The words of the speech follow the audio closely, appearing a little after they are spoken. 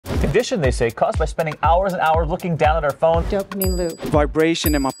Condition, they say, caused by spending hours and hours looking down at our phone. Dopamine loop.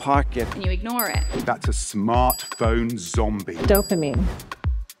 Vibration in my pocket. And you ignore it. That's a smartphone zombie. Dopamine.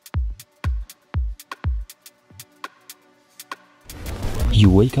 You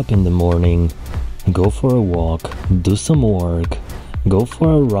wake up in the morning, go for a walk, do some work, go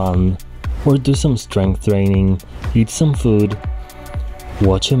for a run, or do some strength training, eat some food,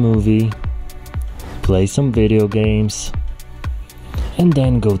 watch a movie, play some video games, and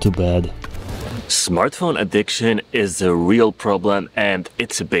then go to bed. Smartphone addiction is a real problem, and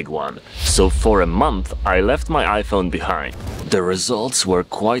it's a big one. So for a month I left my iPhone behind. The results were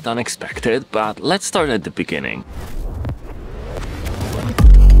quite unexpected, but let's start at the beginning.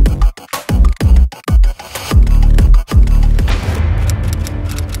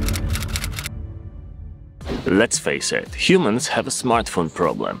 Let's face it, humans have a smartphone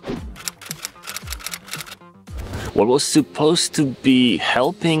problem. What was supposed to be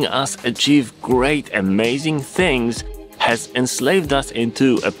helping us achieve great, amazing things has enslaved us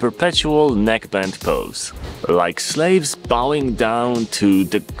into a perpetual neckbend pose. Like slaves bowing down to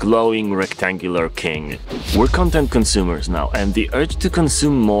the glowing rectangular king. We're content consumers now, and the urge to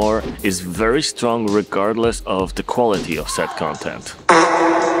consume more is very strong regardless of the quality of said content.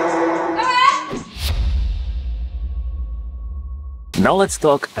 Now let's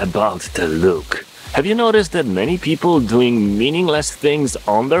talk about the look. Have you noticed that many people doing meaningless things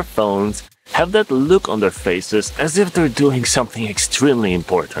on their phones have that look on their faces as if they're doing something extremely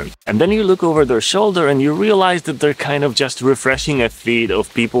important? And then you look over their shoulder and you realize that they're kind of just refreshing a feed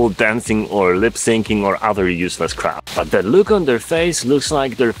of people dancing or lip-syncing or other useless crap. But that look on their face looks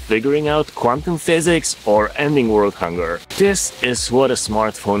like they're figuring out quantum physics or ending world hunger. This is what a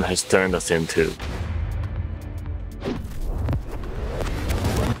smartphone has turned us into.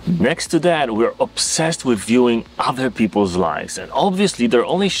 Next to that, we're obsessed with viewing other people's lives, and obviously they're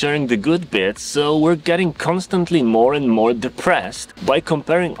only sharing the good bits, so we're getting constantly more and more depressed by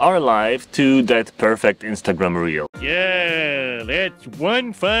comparing our life to that perfect Instagram reel. Yeah, that's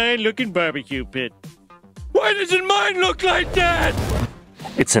one fine-looking barbecue pit. Why doesn't mine look like that?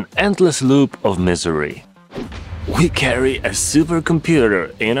 It's an endless loop of misery. We carry a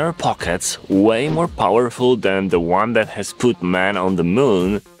supercomputer in our pockets, way more powerful than the one that has put man on the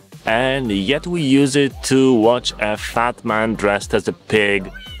moon, and yet we use it to watch a fat man dressed as a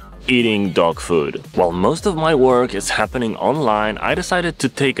pig eating dog food. While most of my work is happening online, I decided to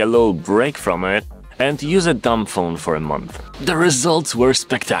take a little break from it and use a dumb phone for a month. The results were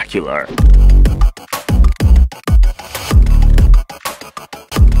spectacular.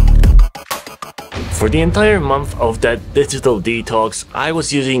 For the entire month of that digital detox, I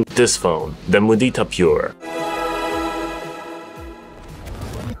was using this phone, the Mudita Pure.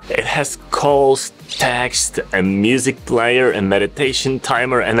 It has calls, text, a music player, a meditation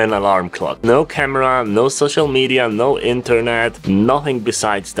timer, and an alarm clock. No camera, no social media, no internet, nothing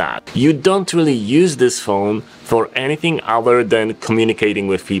besides that. You don't really use this phone for anything other than communicating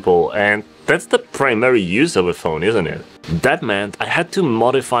with people, and that's the primary use of a phone, isn't it? That meant I had to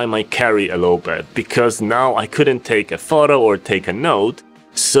modify my carry a little bit, because now I couldn't take a photo or take a note.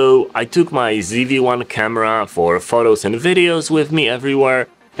 So I took my ZV-1 camera for photos and videos with me everywhere,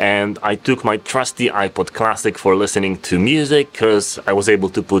 and I took my trusty iPod Classic for listening to music, because I was able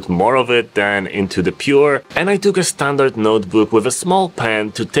to put more of it than into the Pure, and I took a standard notebook with a small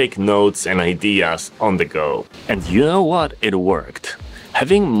pen to take notes and ideas on the go. And you know what? It worked.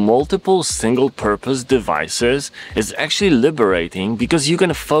 Having multiple single-purpose devices is actually liberating because you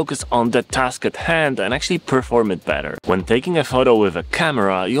can focus on the task at hand and actually perform it better. When taking a photo with a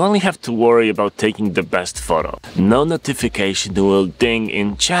camera, you only have to worry about taking the best photo. No notification will ding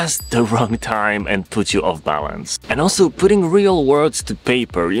in just the wrong time and put you off balance. And also putting real words to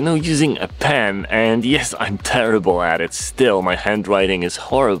paper, using a pen, and yes, I'm terrible at it still, my handwriting is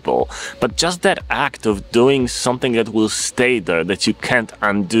horrible, but just that act of doing something that will stay there, that you can't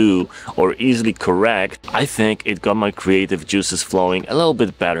undo or easily correct, I think it got my creative juices flowing a little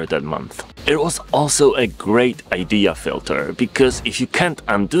bit better that month. It was also a great idea filter, because if you can't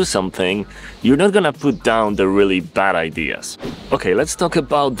undo something, you're not gonna put down the really bad ideas. Okay, let's talk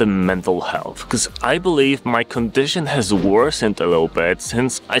about the mental health, because I believe my condition has worsened a little bit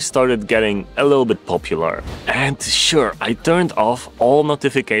since I started getting a little bit popular. And sure, I turned off all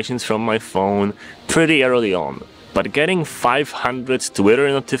notifications from my phone pretty early on. But getting 500 Twitter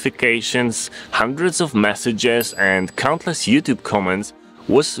notifications, hundreds of messages and countless YouTube comments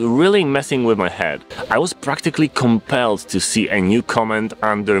was really messing with my head. I was practically compelled to see a new comment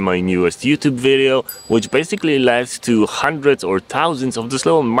under my newest YouTube video, which basically led to hundreds or thousands of these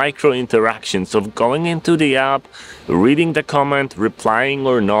little micro interactions of going into the app, reading the comment, replying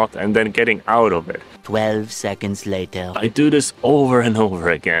or not, and then getting out of it. 12 seconds later. I do this over and over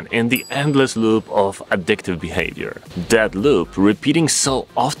again in the endless loop of addictive behavior. That loop, repeating so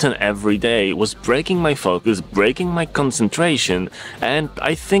often every day, was breaking my focus, breaking my concentration, and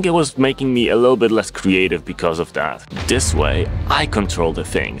I think it was making me a little bit less creative because of that. This way, I control the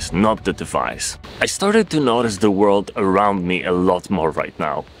things, not the device. I started to notice the world around me a lot more right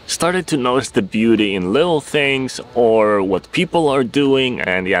now. Started to notice the beauty in little things or what people are doing,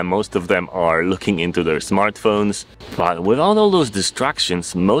 and yeah, most of them are looking into their smartphones. But without all those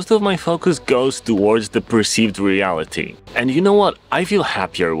distractions, most of my focus goes towards the perceived reality. And you know what? I feel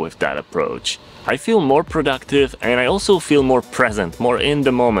happier with that approach. I feel more productive, and I also feel more present, more in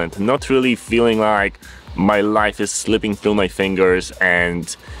the moment, not really feeling like my life is slipping through my fingers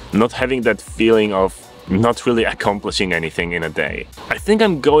and not having that feeling of not really accomplishing anything in a day. I think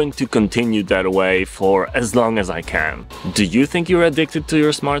I'm going to continue that way for as long as I can. Do you think you're addicted to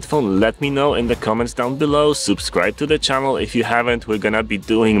your smartphone? Let me know in the comments down below. Subscribe to the channel if you haven't. We're gonna be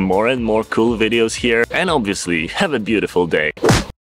doing more and more cool videos here. And obviously, have a beautiful day.